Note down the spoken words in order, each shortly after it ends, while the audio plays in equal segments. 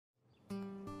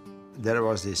There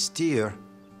was this steer,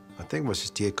 I think it was a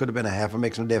steer, it could have been a heifer,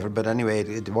 makes no difference, but anyway,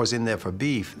 it was in there for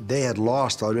beef. They had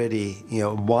lost already, you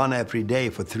know, one every day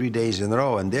for 3 days in a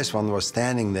row, and this one was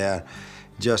standing there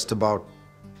just about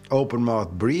open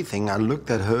mouth breathing. I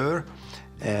looked at her,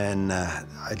 and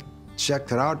I checked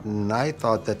her out, and I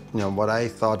thought that, you know, what I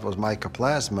thought was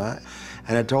mycoplasma,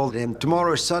 and I told him,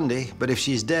 tomorrow is Sunday, but if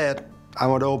she's dead, I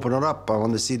want to open her up. I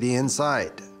want to see the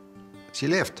inside. She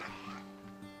lived.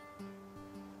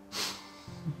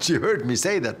 She heard me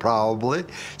say that probably,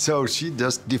 so she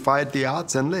just defied the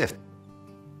odds and lived.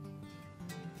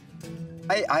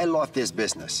 I love this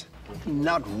business.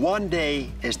 Not one day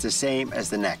is the same as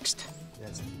the next.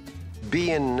 Yes.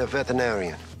 Being a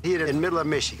veterinarian here in the middle of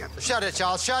Michigan. Shut it,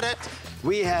 Charles, shut it.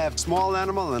 We have small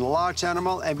animal and large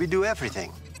animal, and we do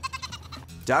everything.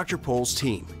 Dr. Pol's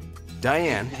team,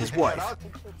 Diane, his wife,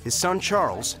 his son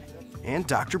Charles, and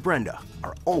Dr. Brenda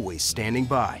are always standing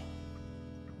by.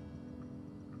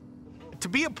 To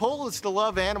be a Pol is to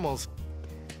love animals.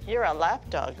 You're a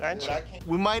lapdog, aren't you?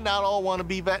 We might not all want to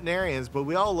be veterinarians, but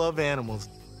we all love animals.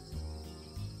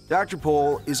 Dr.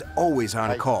 Pol is always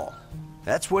on call.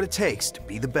 That's what it takes to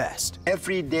be the best.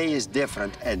 Every day is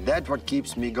different, and that's what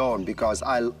keeps me going, because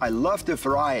I love the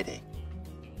variety.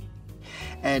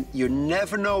 And you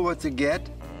never know what to get.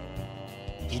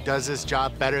 He does his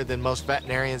job better than most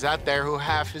veterinarians out there who are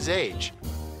half his age.